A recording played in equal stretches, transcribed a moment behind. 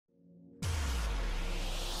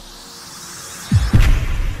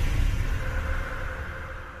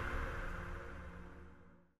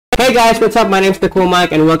Hey guys, what's up? My name's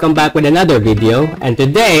Nicolas and welcome back with another video. And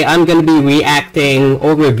today I'm gonna be reacting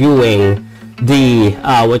or reviewing the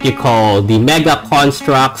the Mega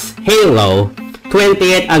Construx HALO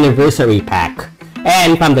 20th Anniversary Pack.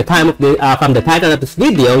 And from the title of this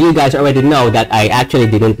video, you guys already know that I actually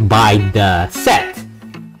didn't buy the set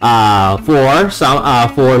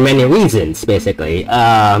for many reasons. Basically,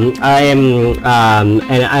 and I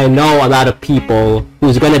know a lot of people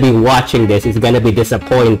who's gonna be watching this is gonna be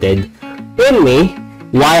disappointed in me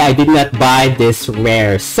why I did not buy this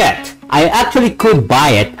rare set. I actually could buy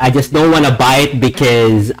it, I just don't want to buy it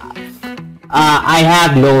because I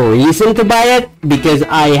have no reason to buy it, because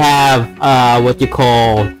I have I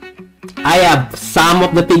have some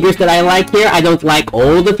of the figures that I like here. I don't like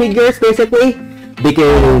all the figures basically,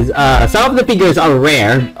 because some of the figures are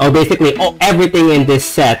rare, or basically everything in this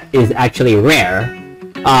set is actually rare.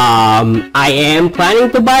 I am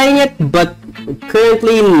planning to buying it, but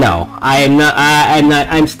currently no,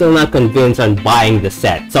 I'm still not convinced on buying the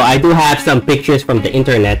set. So I do have some pictures from the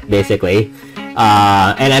internet basically,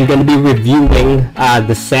 and I'm going to be reviewing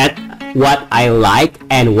the set, what I like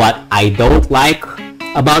and what I don't like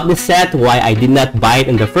about the set, why I did not buy it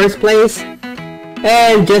in the first place,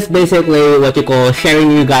 and just basically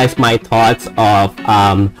sharing you guys my thoughts of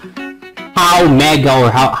how Mega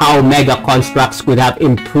Construx could have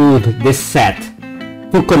improved this set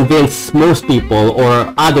to convince most people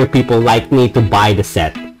or other people like me to buy the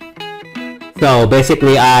set. So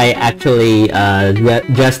basically I actually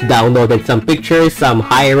just downloaded some pictures, some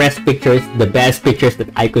high-res pictures, the best pictures that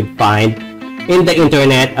I could find in the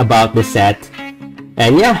internet about the set.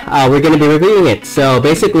 And yeah, we're gonna be reviewing it. So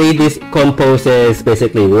basically this composes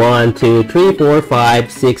basically 1, 2, 3, 4,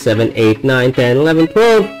 5, 6, 7, 8, 9, 10, 11,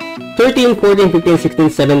 12, 13, 14, 15, 16,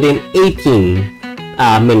 17, 18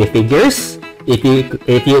 minifigures. If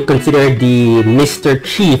you consider the Mr.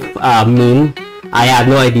 Chief meme, I have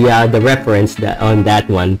no idea the reference on that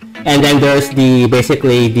one. And then there's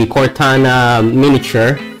basically the Cortana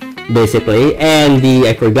miniature basically, and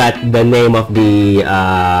I forgot the name of the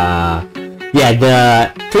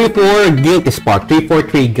the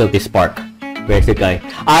 343 Guilty Spark basically.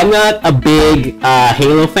 I'm not a big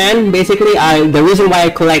Halo fan basically. The reason why I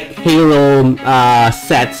collect Halo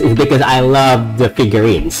sets is because I love the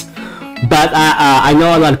figurines. But I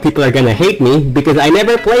know a lot of people are gonna hate me because I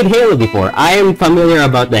never played Halo before. I am familiar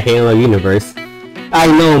about the Halo universe. I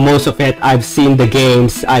know most of it. I've seen the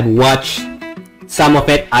games. I've watched some of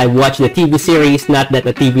it. I watched the TV series. Not that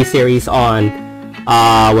the TV series on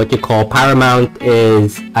Paramount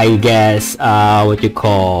is, I guess, I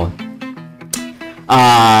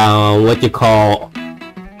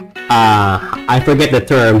forget the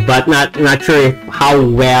term, but not sure how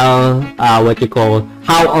well how the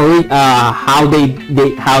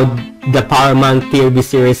Paramount TV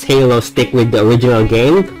series Halo stick with the original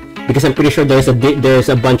game, because I'm pretty sure there's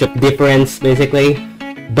a bunch of difference basically,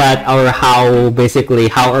 but how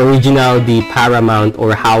original the Paramount,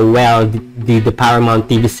 or how well the Paramount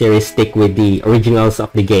TV series stick with the originals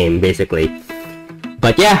of the game basically.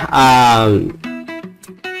 But yeah,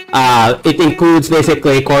 it includes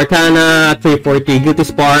basically Cortana, 343 Guilty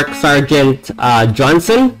Spark, Sergeant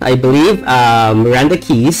Johnson, I believe, Miranda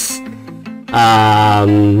Keys,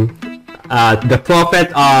 the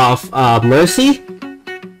Prophet of Mercy.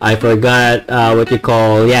 I forgot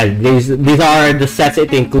yeah, these are the sets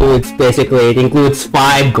it includes basically. It includes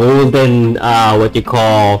 5 golden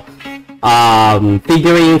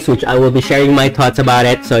figurines, which I will be sharing my thoughts about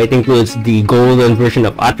it. So it includes the golden version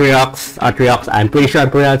of Atriox, I'm pretty sure I'm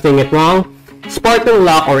pronouncing it wrong, Spartan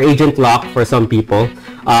Lock or Agent Lock for some people,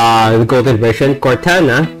 the golden version,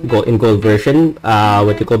 Cortana in gold version,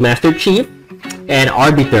 Master Chief, and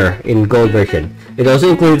Arbiter in gold version. It also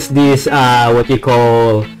includes this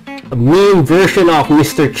mean version of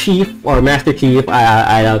Mr. Chief or Master Chief.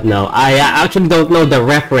 I don't know. I actually don't know the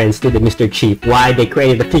reference to the Mr. Chief, why they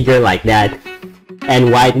created a figure like that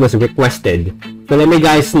and why it was requested. So let me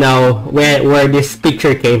guys know where this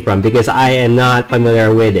picture came from, because I am not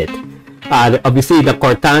familiar with it. Obviously the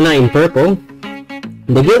Cortana in purple,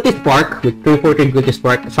 the Guilty Spark with 343 Guilty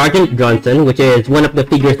Spark, Sergeant Johnson, which is one of the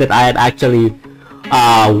figures that I have actually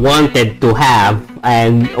wanted to have,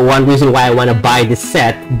 and one reason why I want to buy this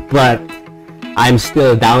set, but I'm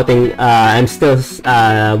still doubting. I'm still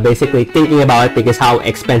basically thinking about it because how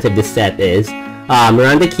expensive this set is.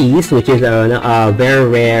 Miranda Keys, which is a very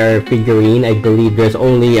rare figurine. I believe there's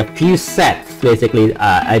only a few sets basically.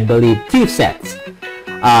 I believe 2 sets.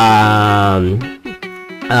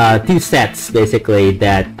 2 sets basically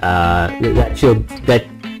that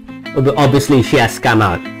obviously she has come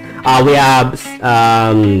out. We have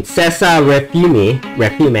Cessa Refume.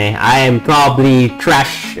 I am probably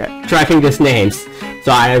trashing these names,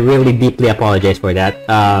 so I really deeply apologize for that.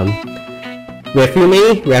 Refume,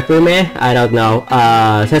 I don't know.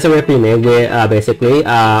 Cessa Refume, basically.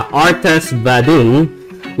 Artas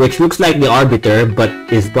Vadun, which looks like the Arbiter, but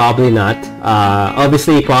is probably not.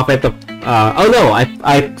 Obviously, Prophet of... oh no,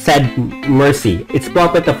 I said Mercy. It's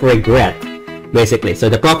Prophet of Regret, basically. So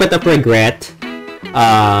the Prophet of Regret...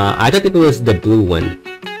 I thought it was the blue one.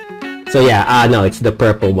 So yeah, no, it's the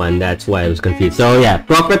purple one. That's why I was confused. So yeah,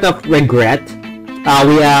 Prophet of Regret.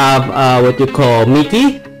 We have what you call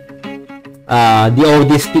Mickey. The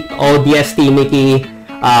ODST Mickey.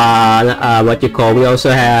 What you call. We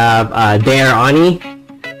also have Dare Ani.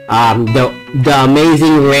 The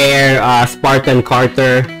amazing rare Spartan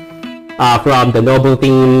Carter. From the Noble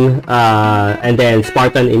team, and then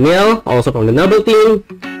Spartan Emil, also from the Noble team.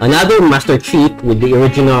 Another Master Chief with the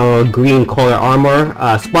original green color armor.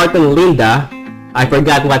 Spartan Linda, I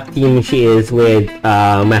forgot what team she is with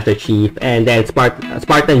Master Chief. And then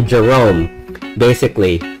Spartan Jerome,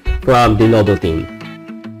 basically, from the Noble team.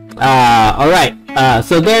 Alright,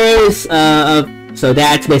 so there is... so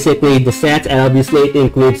that's basically the set, and obviously it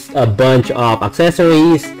includes a bunch of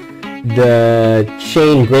accessories. The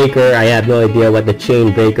chain breaker, I have no idea what the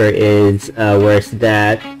chain breaker is. Where's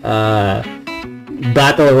that?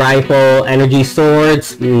 Battle rifle, energy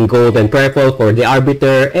swords, gold and purple for the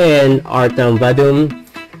Arbiter, and Artam Vadum.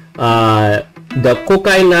 The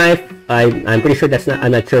Kokai knife, I'm pretty sure that's not,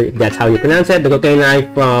 I'm not sure if that's how you pronounce it. The Kokai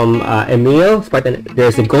knife from Emil, Spartan.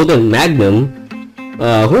 There's the Golden Magnum.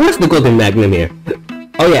 Who was the Golden Magnum here?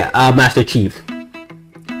 Oh yeah, Master Chief.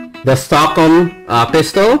 The Stockholm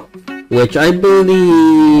pistol, which I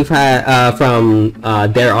believe from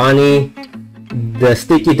Dare Ani. The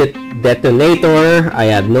Sticky Detonator, I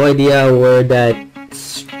have no idea where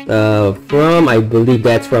that's from. I believe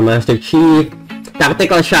that's from Master Chief.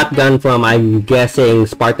 Tactical Shotgun from, I'm guessing,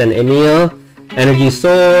 Spartan Emil. Energy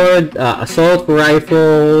Sword, Assault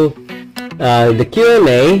Rifle, the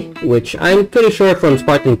QMA, which I'm pretty sure from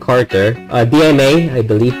Spartan Carter. DMA, I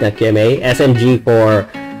believe that QMA. SMG for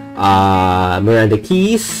Miranda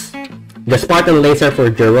Keys. The Spartan Laser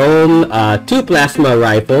for Jerome, 2 Plasma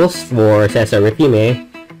Rifles for Cesar Refime,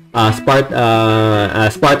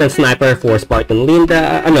 Spartan Sniper for Spartan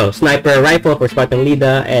Linda, Sniper Rifle for Spartan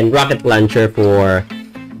Linda, and Rocket Launcher for,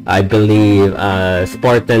 I believe,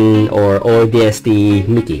 Spartan or ODST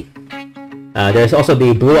Mickey. There's also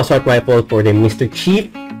the Blue Assault Rifle for the Mr.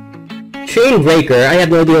 Chief. Chain Breaker, I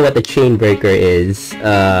have no idea what the Chain Breaker is.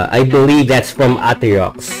 I believe that's from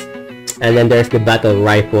Atriox. And then there's the Battle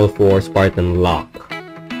Rifle for Spartan Lock.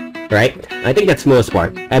 Right? I think that's most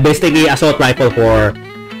part. Basically, Assault Rifle for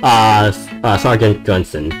Sergeant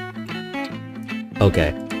Johnson.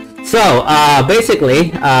 Okay. So,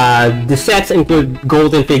 basically, the sets include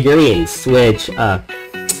golden figurines, which,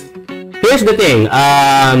 here's the thing.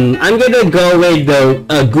 I'm gonna go with the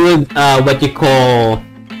good, what you call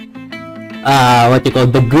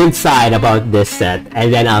the good side about this set,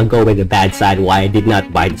 and then I'll go with the bad side why I did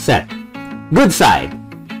not buy the set. Good side.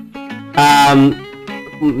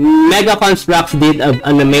 Mega Construx did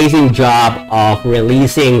an amazing job of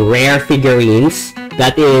releasing rare figurines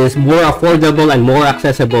that is more affordable and more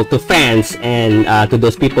accessible to fans and to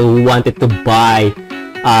those people who wanted to buy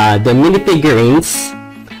the minifigurines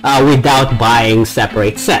without buying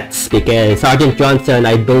separate sets, because Sergeant Johnson,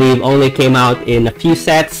 I believe, only came out in a few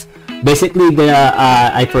sets. Basically,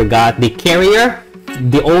 I forgot the carrier,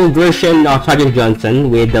 the old version of Sergeant Johnson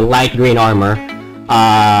with the light green armor.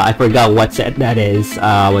 I forgot what set that is.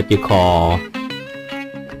 What you call?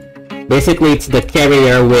 Basically, it's the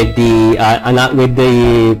carrier with the not with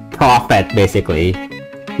the prophet. Basically,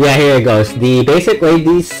 yeah. Here it goes. Basically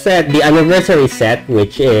the set, the anniversary set,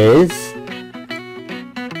 which is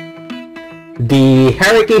the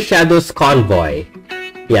Hierarchy Shadows Convoy.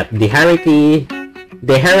 Yep, the Hierarchy.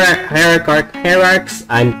 The Hierarchs,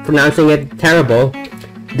 I'm pronouncing it terrible.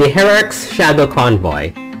 The Hierarchs Shadow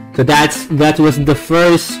Convoy. So that was the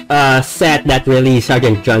first set that released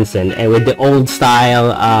Sergeant Johnson, and with the old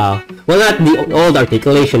style, well, not the old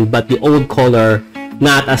articulation, but the old color,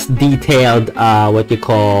 not as detailed, what you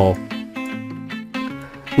call,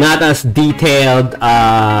 not as detailed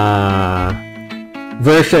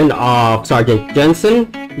version of Sergeant Johnson,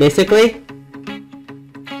 basically.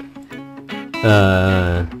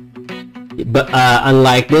 But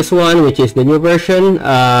unlike this one, which is the new version,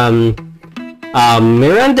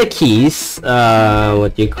 Miranda Keys,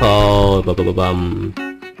 what you call,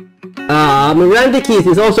 Miranda Keys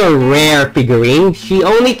is also a rare figurine. She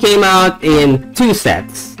only came out in 2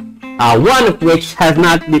 sets. one of which has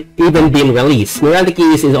not even been released. Miranda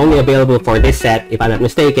Keys is only available for this set, if I'm not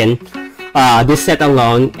mistaken. This set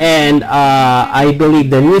alone, and I believe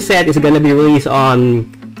the new set is gonna be released on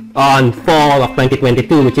fall of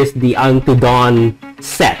 2022, which is the Unto Dawn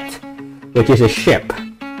set, which is a ship.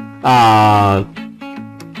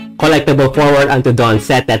 Collectible Forward Unto Dawn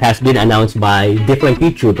set that has been announced by different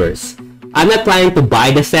YouTubers. I'm not planning to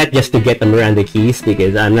buy the set just to get the Miranda Keys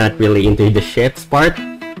because I'm not really into the ships part.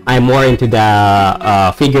 I'm more into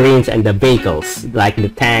the figurines and the vehicles, like the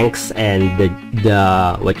tanks and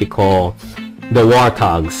the what you call the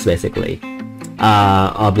warthogs, basically.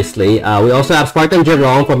 Obviously, we also have Spartan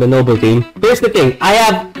Jerome from the Noble team. Here's the thing: I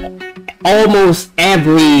have almost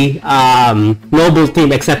every Noble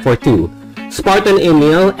team except for two. Spartan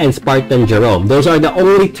Emil and Spartan Jerome. Those are the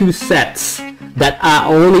only two sets that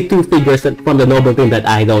are only two figures from the Noble team that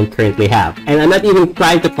I don't currently have. And I'm not even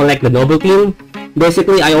trying to collect the Noble team.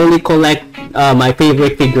 Basically, I only collect my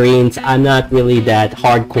favorite figurines. I'm not really that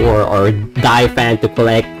hardcore or die fan to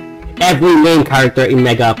collect every main character in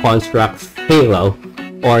Mega Construx HALO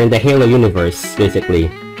or in the HALO universe,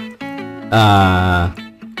 basically. By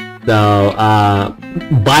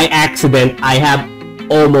accident, I have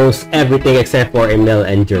almost everything except for Emil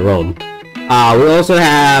and Jerome. We also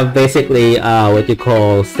have basically what you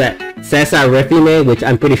call Cesar Refine, which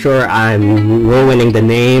I'm pretty sure I'm ruining the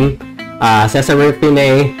name. Cesar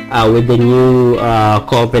Refine with the new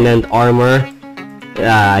Covenant armor,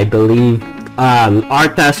 I believe.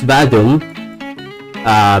 Artas Vadum,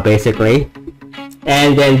 basically.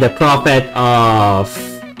 And then the Prophet of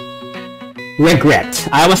Regret.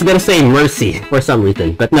 I was gonna say Mercy for some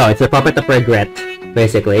reason, but no, it's the Prophet of Regret,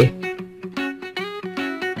 basically.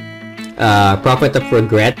 Prophet of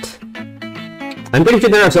Regret. I'm pretty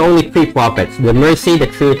sure there's only 3 prophets: the Mercy, the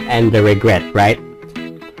Truth, and the Regret, right?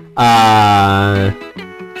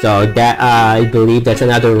 So that I believe that's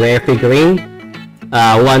another rare figurine.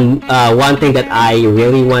 One thing that I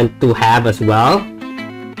really want to have as well.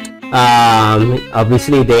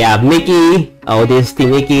 Obviously they have Mickey, Odyssey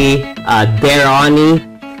Mickey, Deroni,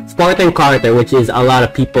 Spartan Carter, which is a lot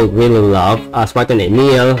of people really love, Spartan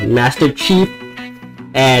Emil, Master Chief,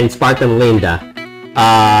 and Spartan Linda.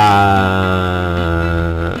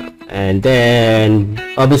 And then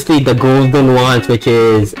obviously the golden ones, which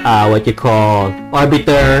is what you call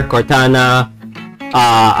Arbiter, Cortana,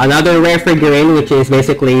 another rare figurine, which is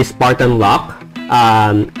basically Spartan Locke.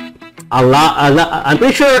 I'm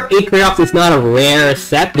pretty sure Atriox is not a rare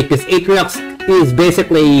set because Atriox is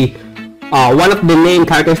basically one of the main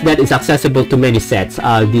characters that is accessible to many sets.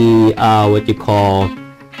 What you call,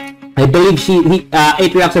 I believe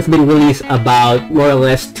Atriox has been released about more or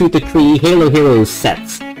less 2 to 3 Halo Heroes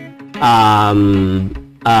sets. A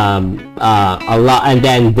lot, and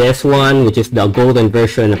then this one, which is the golden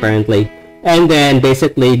version apparently, and then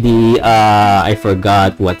basically the I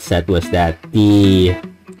forgot what set was that, the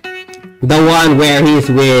one where he's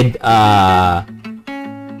with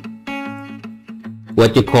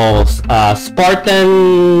what you call Spartan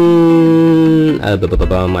I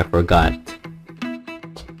forgot.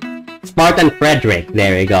 Spartan Frederick,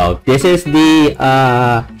 there we go. This is the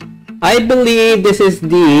I believe this is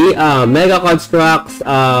the Mega Construx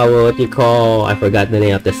what you call, I forgot the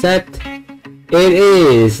name of the set. It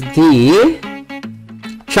is the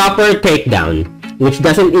Chopper Takedown, which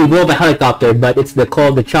doesn't involve a helicopter, but it's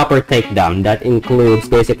called the Chopper Takedown. That includes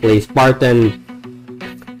basically Spartan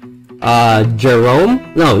Jerome.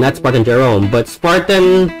 No, not Spartan Jerome, but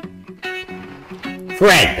Spartan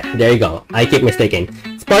Fred. There you go. I keep mistaking.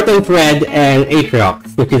 Spartan Fred and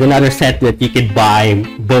Atriox, which is another set that you could buy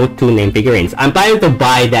both 2 name figurines. I'm planning to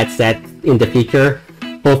buy that set in the future,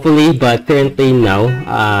 hopefully, but currently no.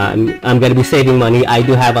 I'm gonna be saving money. I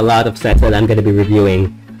do have a lot of sets that I'm gonna be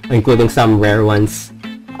reviewing, including some rare ones,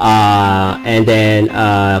 and then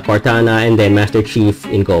Cortana, and then Master Chief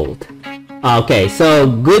in gold. Okay, so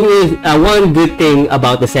good news. One good thing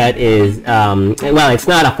about the set is, well, it's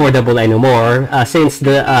not affordable anymore since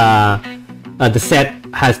the set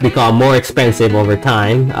has become more expensive over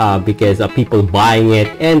time because of people buying it,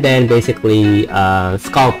 and then basically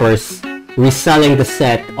scalpers reselling the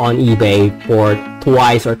set on eBay for 2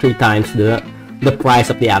 or 3 times the price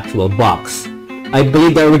of the actual box. I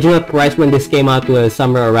believe the original price when this came out was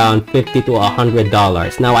somewhere around $50 to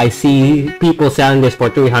 $100. Now I see people selling this for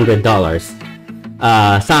 $300.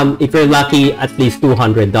 Some, if you're lucky, at least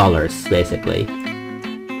 $200 basically.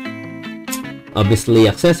 Obviously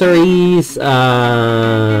accessories. So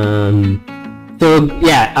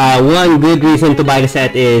yeah, one good reason to buy the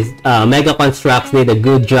set is Mega Construx did a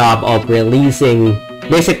good job of releasing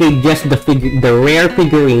basically just the rare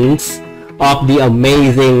figurines of the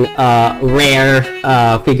amazing rare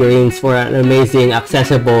figurines for an amazing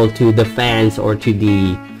accessible to the fans or to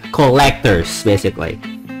the collectors, basically.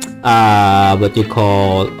 What you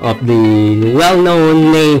call of the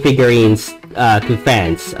well-known name figurines to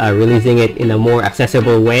fans, releasing it in a more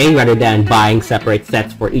accessible way rather than buying separate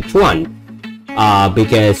sets for each one.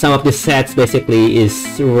 Because some of the sets basically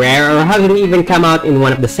is rare or hasn't even come out in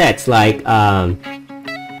one of the sets, like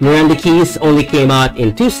Miranda Keys only came out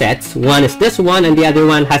in 2 sets. One is this one and the other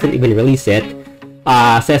one hasn't even released it.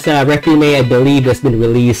 Sessa Refume, I believe, has been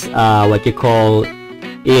released what you call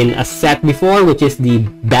in a set before, which is the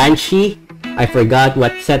Banshee. I forgot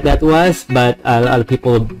what set that was, but a lot of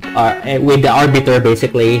people are with the Arbiter,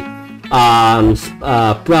 basically.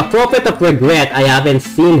 Prophet of Regret, I haven't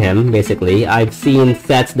seen him, basically. I've seen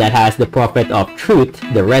sets that has the Prophet of Truth,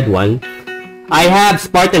 the red one. I have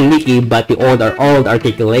Spartan Mickey, but the old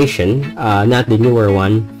articulation, not the newer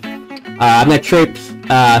one. I'm not sure if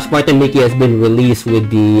Spartan Mickey has been released with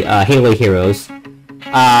the Halo Heroes.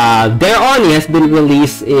 Their Oni has been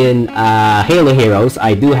released in Halo Heroes.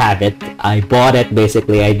 I do have it. I bought it,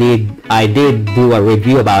 basically. I did do a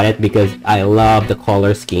review about it because I love the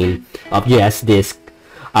color scheme of this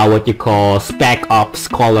what you call Spec Ops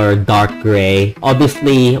color dark gray.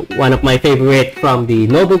 Obviously, one of my favorite from the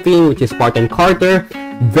Noble team, which is Spartan Carter.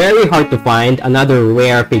 Very hard to find. Another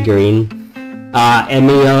rare figurine.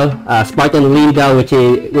 Emil, Spartan Linda, which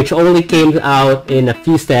only came out in a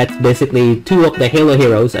few sets. Basically, 2 of the Halo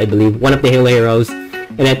Heroes, I believe. 1 of the Halo Heroes.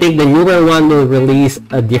 And I think the newer one will release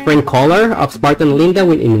a different color of Spartan Linda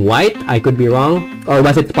in white. I could be wrong. Or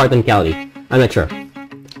was it Spartan Kelly? I'm not sure.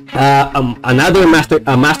 Another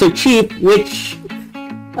Master Chief, which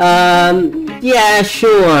yeah,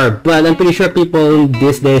 sure, but I'm pretty sure people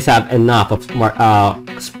these days have enough of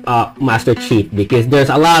Master Chief, because there's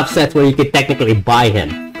a lot of sets where you could technically buy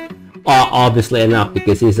him. Obviously enough,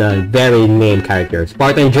 because he's a very named character.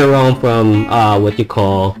 Spartan Jerome from what you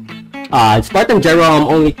call Spartan Jerome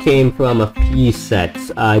only came from a few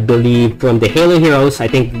sets. I believe from the Halo Heroes. I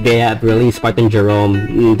think they have released Spartan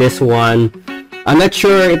Jerome. This one, I'm not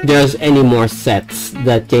sure if there's any more sets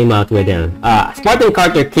that came out with him. Spartan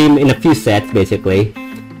Carter came in a few sets, basically.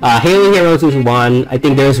 Halo Heroes is one. I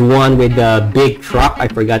think there's one with the big truck. I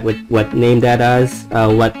forgot what name that is.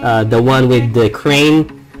 The one with the crane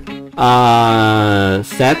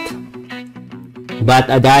set. But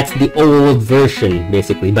that's the old version,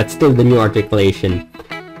 basically. But still the new articulation.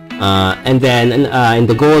 And then in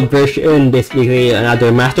the gold version, basically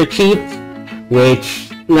another Master Chief, which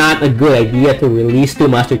not a good idea to release 2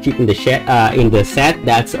 Master Chief in the set.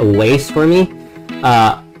 That's a waste for me.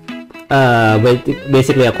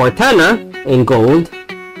 Basically a Cortana in gold,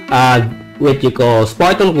 which you call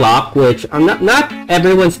Spartan Locke, which I'm not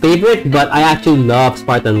everyone's favorite, but I actually love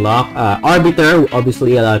Spartan Locke. Arbiter,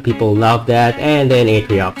 obviously a lot of people love that, and then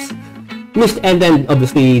Atriox, and then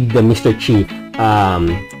obviously the Mr. Chief.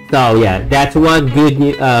 So yeah, that's one good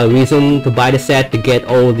reason to buy the set, to get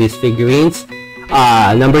all these figurines.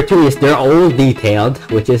 Number 2 is they're all detailed,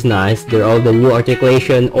 which is nice. They're all the new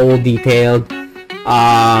articulation, all detailed.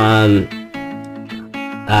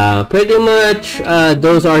 Pretty much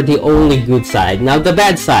those are the only good side. Now the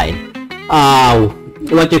bad side,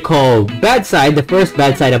 what you call bad side, the first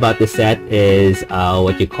bad side about this set is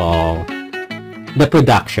what you call the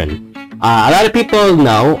production. A lot of people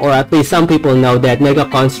know, or at least some people know, that Mega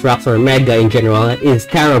Construx or Mega in general is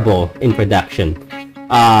terrible in production.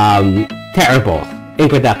 Terrible in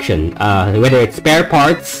production, whether it's spare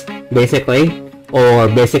parts, basically, or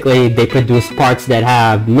basically they produce parts that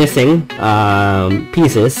have missing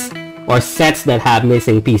pieces, or sets that have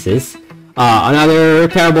missing pieces. Another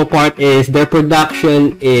terrible part is their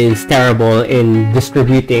production is terrible in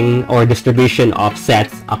distribution of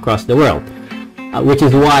sets across the world, which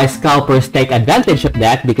is why scalpers take advantage of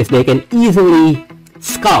that, because they can easily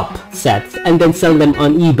scalp sets and then sell them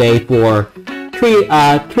on eBay for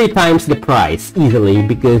three times the price easily,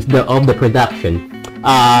 because of the production.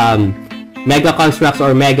 Mega Construx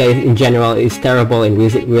or Mega in general is terrible in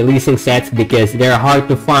releasing sets because they're hard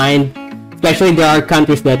to find, especially there are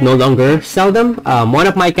countries that no longer sell them. One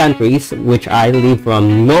of my countries, which I live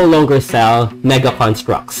from, no longer sell Mega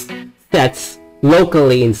Construx sets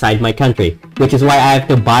locally inside my country, which is why I have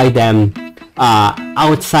to buy them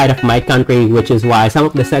outside of my country, which is why some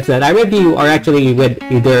of the sets that I review are actually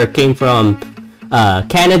either came from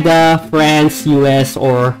Canada, France, US,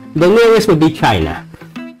 or the nearest would be China.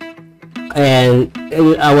 And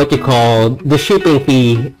what you call the shipping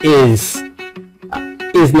fee is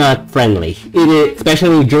not friendly.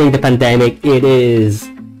 Especially during the pandemic, it is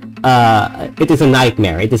a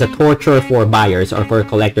nightmare. It is a torture for buyers or for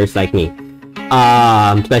collectors like me.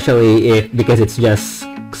 especially because it's just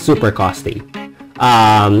super costly.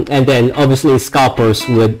 And then obviously scalpers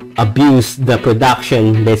would abuse the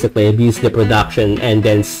production, and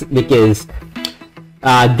then because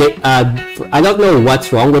I don't know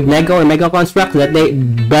what's wrong with Mega or Mega Construx, but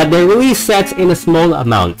they release sets in small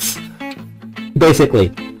amounts,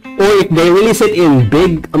 basically. Or if they release it in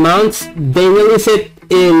big amounts, they release it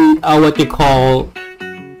in what you call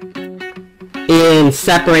in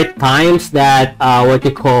separate times that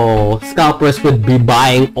scalpers would be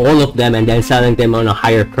buying all of them and then selling them on a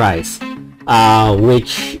higher price,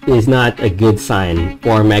 which is not a good sign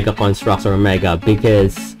for Mega Construx or Mega,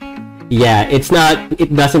 because yeah, it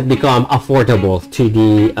doesn't become affordable to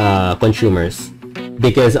the consumers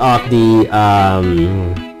because of the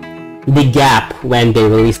gap when they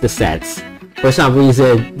release the sets. For some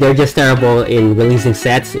reason, they're just terrible in releasing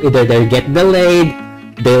sets. Either they get delayed,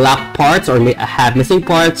 they lack parts, or have missing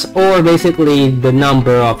parts, or basically the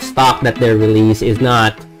number of stock that they release is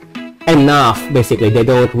not enough. Basically, they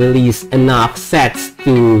don't release enough sets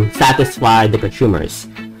to satisfy the consumers.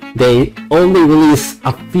 They only release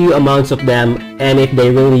a few amounts of them, and if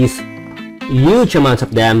they release huge amounts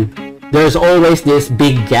of them, there's always this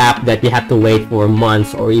big gap that you have to wait for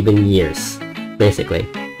months or even years, basically.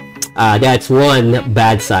 That's one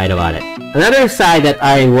bad side about it. Another side that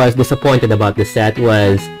I was disappointed about the set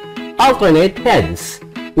was alternate heads.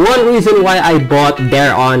 One reason why I bought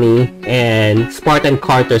their Oni and Spartan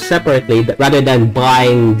Carter separately rather than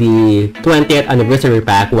buying the 20th anniversary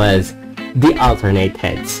pack was the alternate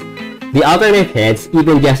heads. The alternate heads,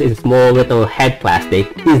 even just in small little head plastic,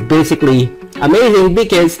 is basically amazing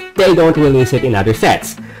because they don't release it in other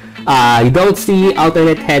sets. You don't see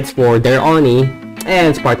alternate heads for their Oni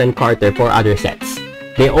and Spartan Carter for other sets.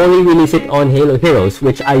 They only release it on Halo Heroes,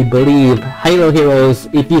 which I believe Halo Heroes,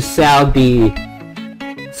 if you sell the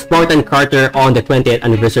Spartan Carter on the 20th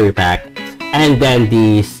anniversary pack, and then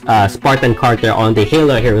the Spartan Carter on the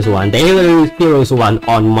Halo Heroes one, the Halo Heroes one,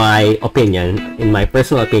 on my opinion, in my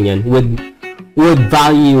personal opinion, would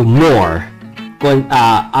value more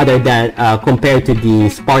other than compared to the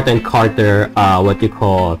Spartan Carter,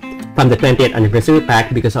 from the 20th anniversary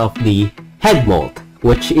pack, because of the head mold,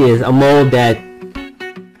 which is a mold that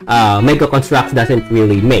Mega Construx doesn't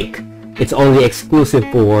really make. It's only exclusive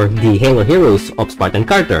for the Halo Heroes of Spartan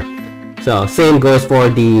Carter. So same goes for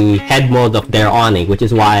the head mold of their Oni, which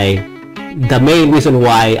is why the main reason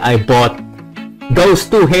why I bought those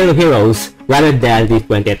two Halo Heroes rather than the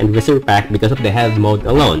 20th anniversary pack, because of the head mold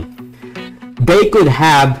alone. They could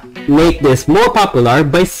have made this more popular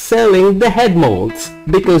by selling the head molds,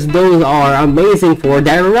 because those are amazing for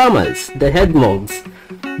dioramas, the head molds.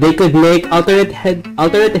 They could make alternate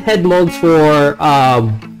head molds for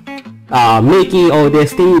Mickey,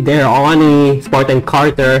 ODST, their Oni, Spartan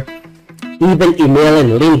Carter, even Emil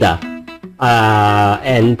and Linda,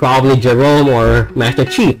 and probably Jerome or Master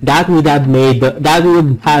Chief. That would have made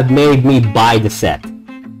me buy the set.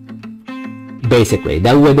 Basically,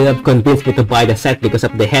 that would have convinced me to buy the set because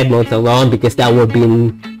of the head molds alone, because that would have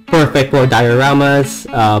been perfect for dioramas,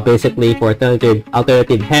 basically for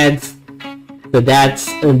alternative heads. So that's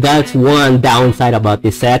one downside about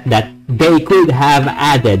this set that they could have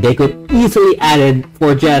added. They could easily added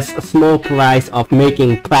for just a small price of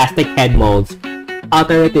making plastic head molds,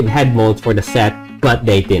 alternative head molds for the set, but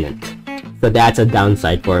they didn't. So that's a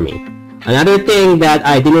downside for me. Another thing that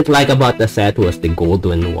I didn't like about the set was the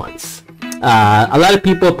golden ones. A lot of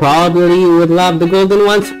people probably would love the golden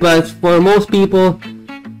ones, but for most people,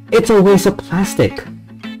 it's a waste of plastic.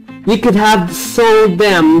 You could have sold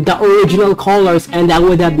them the original colors and that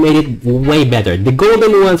would have made it way better. The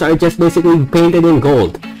golden ones are just basically painted in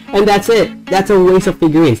gold. And that's it. That's a waste of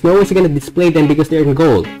figurines. No one's gonna display them because they're in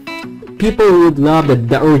gold. People would love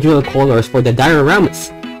the original colors for the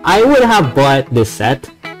dioramas. I would have bought this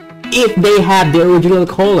set if they had the original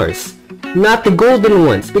colors, not the golden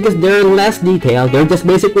ones, because they're less detailed. They're just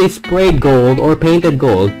basically sprayed gold or painted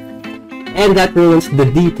gold, and that ruins the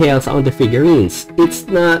details on the figurines. It's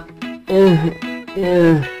not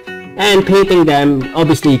and painting them,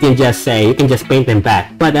 obviously you can just paint them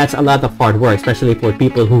back, but that's a lot of hard work, especially for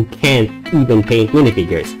people who can't even paint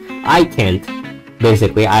minifigures. I can't.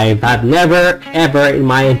 Basically, I have never ever in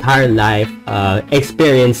my entire life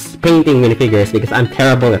experienced painting minifigures because I'm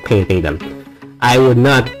terrible at painting them. I would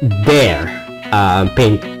not dare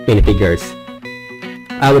paint minifigures.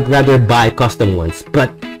 I would rather buy custom ones,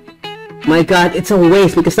 but my god, it's a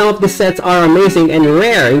waste because some of the sets are amazing and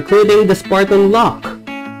rare, including the Spartan Lock,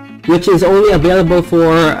 which is only available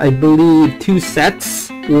for, I believe, 2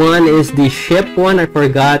 sets. One is the ship one, I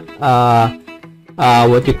forgot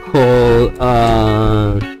what you call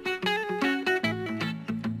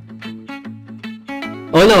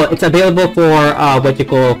no, it's available for what you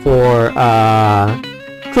call for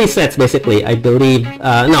 3 sets basically. I believe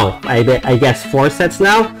no, I guess 4 sets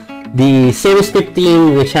now. The Series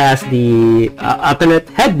 15, which has the alternate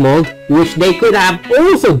head mold, which they could have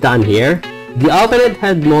also done here. The alternate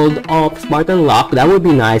head mold of Spartan Lock, that would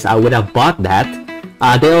be nice. I would have bought that.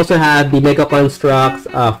 They also have the Mega Construx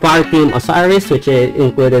Fire Team Osiris, which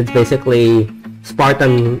included basically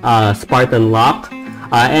Spartan Lock,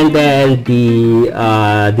 and then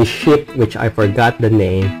the ship, which I forgot the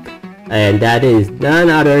name, and that is none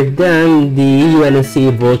other than the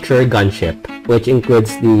UNSC Vulture gunship, which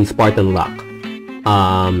includes the Spartan Lock.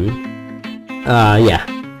 Yeah.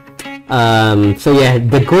 So yeah,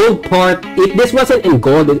 the gold part, this wasn't in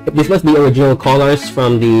gold, this was the original colors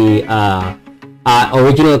from the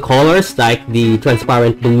original colors, like the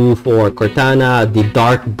transparent blue for Cortana, the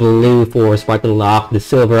dark blue for Spartan Lock, the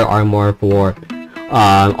silver armor for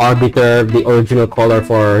Arbiter, the original color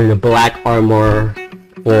for the black armor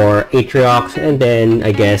for Atriox, and then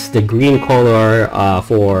I guess the green color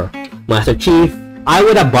for Master Chief. I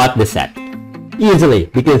would have bought the set easily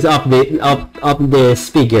because of these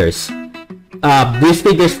figures. These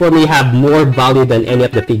figures for me have more value than any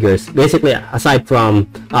of the figures, basically, aside from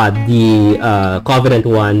the Covenant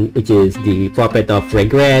one, which is the Prophet of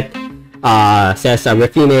Regret, Cesar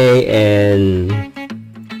Refine, and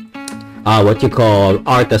what you call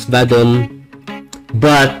Artus Vedum.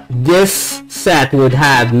 But this set would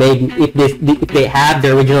have made, if they have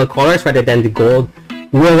the original colors rather than the gold,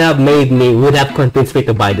 would have convinced me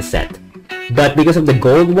to buy the set. But because of the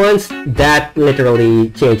gold ones, that literally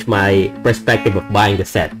changed my perspective of buying the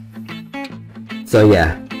set. So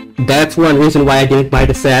yeah, that's one reason why I didn't buy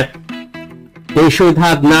the set. They should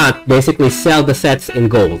have not basically sell the sets in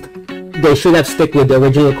gold. They should have stick with the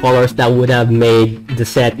original colors that would have made the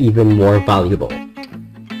set even more valuable.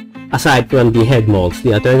 Aside from the head molds,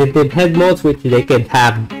 the alternative head molds, which they could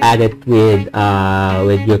have added with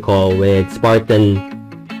Spartan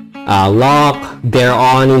Lock,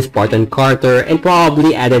 Thereon, Spartan Carter, and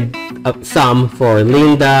probably added some for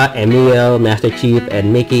Linda, Emil, Master Chief,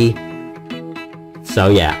 and Mickey. So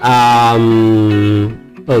yeah,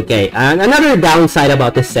 okay. And another downside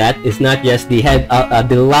about the set is not just the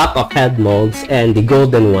lack of head molds and the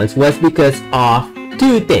golden ones, was because of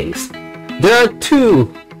 2 things. There are 2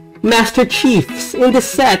 Master Chiefs in the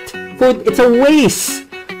set. It's a waste.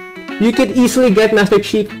 You could easily get Master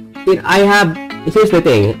Chief. Here's the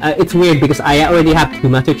thing, it's weird because I already have 2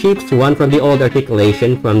 Master Chiefs, one from the old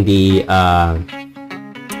articulation from the,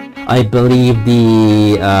 I believe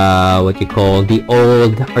the, the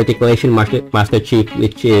old articulation Master Chief,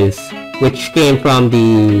 which came from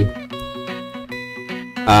the,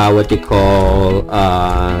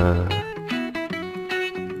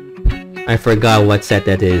 I forgot what set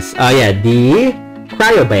that is. Yeah, the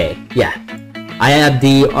Cryo Bay, yeah. I have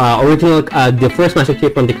the original, the first Master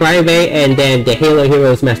Chief from the Cryo Bay, and then the Halo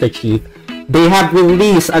Heroes Master Chief. They have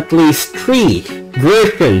released at least 3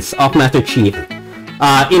 versions of Master Chief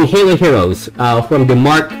in Halo Heroes, from the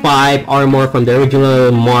Mark 5 armor, from the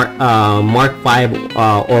original Mark 5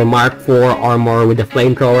 or Mark 4 armor with the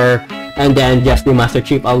flamethrower, and then just the Master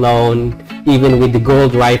Chief alone, even with the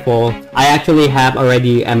gold rifle. I actually have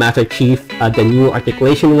already a Master Chief, the new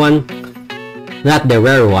articulation one, not the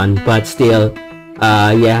rare one, but still.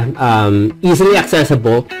 Easily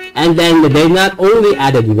accessible. And then they not only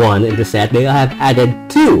added 1 in the set, they have added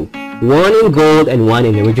 2, 1 in gold and 1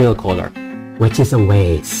 in the original color, which is a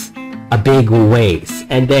waste, a big waste.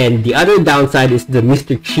 And then the other downside is the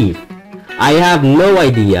Mr. Chief. I have no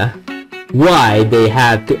idea why they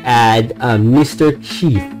have to add a Mr.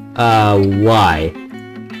 Chief. Why?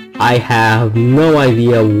 I have no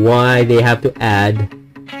idea why they have to add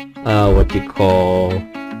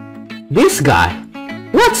this guy.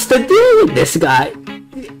 What's the deal with this guy?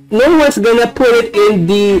 No one's gonna put it in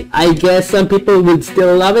the, I guess some people would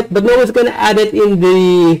still love it, but no one's gonna add it in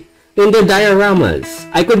the dioramas.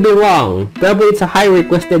 I could be wrong. Probably it's a high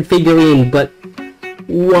requested figurine, but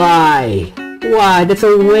why? Why? That's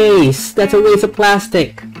a waste. That's a waste of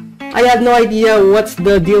plastic. I have no idea what's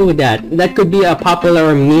the deal with that. That could be a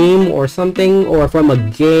popular meme or something, or from a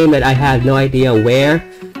game that I have no idea where.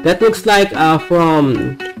 That looks like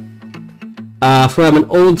from an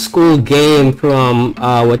old school game from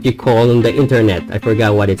what you call on the internet. I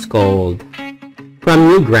forgot what it's called. From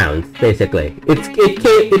Newgrounds, basically.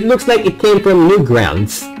 It looks like it came from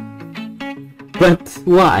Newgrounds. But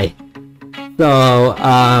why? So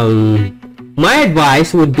my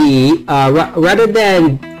advice would be rather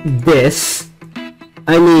than this,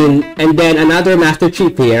 and then another Master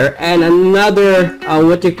Chief here, and another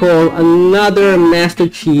another Master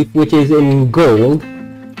Chief which is in gold.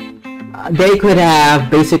 they could have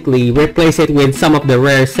basically replaced it with some of the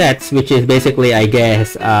rare sets, which is basically, I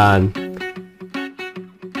guess,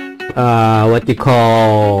 what you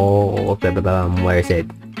call, where is it?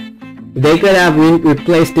 They could have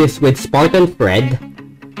replaced this with Spartan Fred.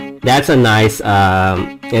 That's a nice,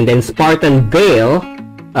 and then Spartan Vale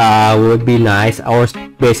would be nice, or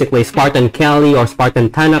basically Spartan Kelly or Spartan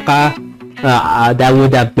Tanaka. That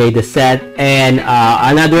would have made the set. And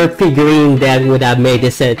another figurine that would have made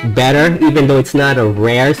the set better, even though it's not a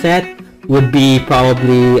rare set, would be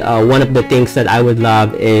probably one of the things that I would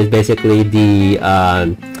love is basically the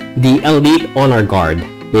Elite Honor Guard,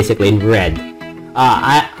 basically in red.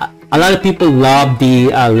 A lot of people love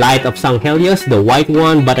the Light of Sanghelios, the white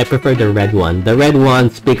one, but I prefer the red one. The red one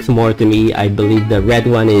speaks more to me. I believe the red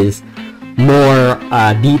one is more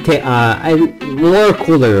more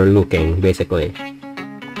cooler looking, basically.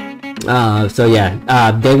 So yeah,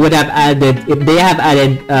 they would have added, if they have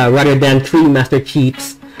added rather than 3 Master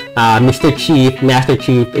Chiefs, Mr. Chief, Master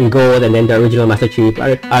Chief in gold, and then the original Master Chief.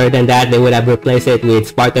 Other than that, they would have replaced it with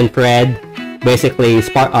Spartan Fred, basically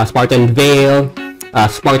Spartan Vale,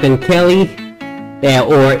 Spartan Kelly,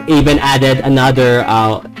 or even added another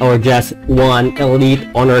or just one Elite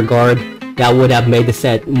Honor Guard. That would have made the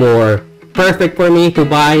set more perfect for me to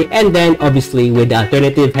buy. And then obviously with the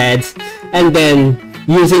alternative heads, and then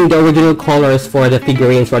using the original colors for the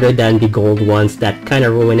figurines rather than the gold ones that kind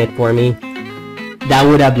of ruin it for me. That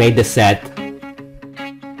would have made the set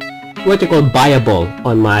what you call buyable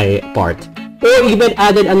on my part. Or even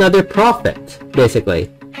added another prophet, basically.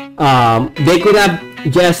 They could have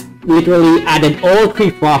just literally added all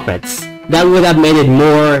 3 prophets. That would have made it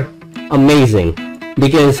more amazing,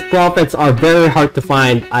 because prophets are very hard to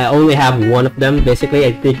find. I only have one of them, basically.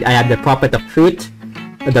 I think I have the Prophet of Truth,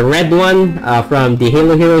 the red one from the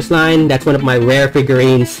Halo Heroes line. That's one of my rare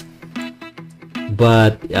figurines.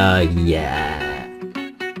 But yeah.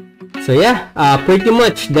 So yeah, pretty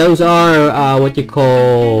much those are what you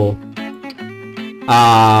call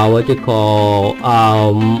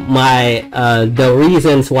the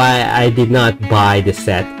reasons why I did not buy the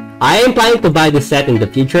set. I am planning to buy the set in the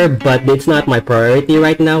future, but it's not my priority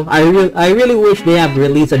right now. I really wish they have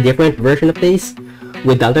released a different version of this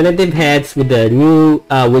with alternative heads, with the new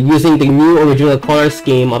with using the new original color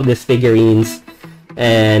scheme of these figurines,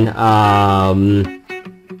 and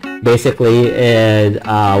basically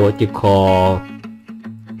what you call,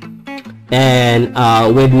 and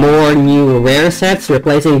with more new rare sets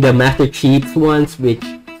replacing the Master Chief ones, which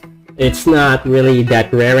it's not really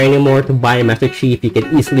that rare anymore to buy a Master Chief. You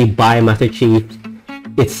can easily buy a Master Chief.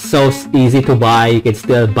 It's so easy to buy. You can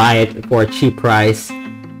still buy it for a cheap price.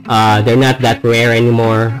 They're not that rare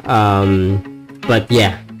anymore. But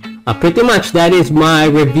yeah, pretty much that is my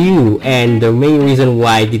review, and the main reason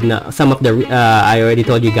why I did not, I already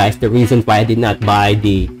told you guys the reasons why I did not buy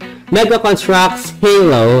the Mega Construx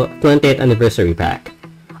HALO 20th Anniversary Pack.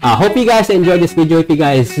 Hope you guys enjoyed this video. If you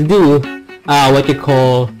guys do, what you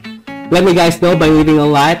call, let me guys know by leaving a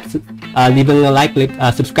like,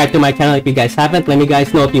 subscribe to my channel if you guys haven't. Let me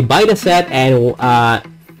guys know if you buy the set, and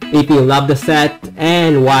if you love the set,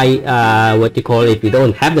 and why, what you call, if you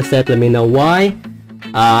don't have the set, let me know why.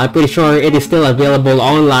 I'm pretty sure it is still available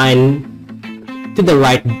online to the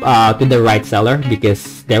right seller,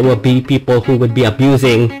 because there will be people who would be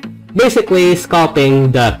abusing, basically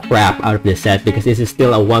scalping the crap out of the set, because this is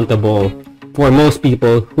still a wantable for most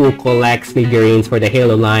people who collects figurines for the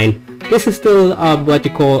Halo line. This is still what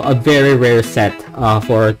you call a very rare set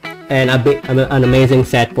an amazing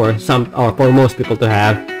set for some, or for most people to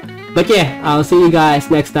have. But yeah, I'll see you guys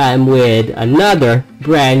next time with another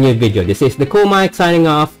brand new video. This is the Cool Mike signing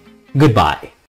off. Goodbye.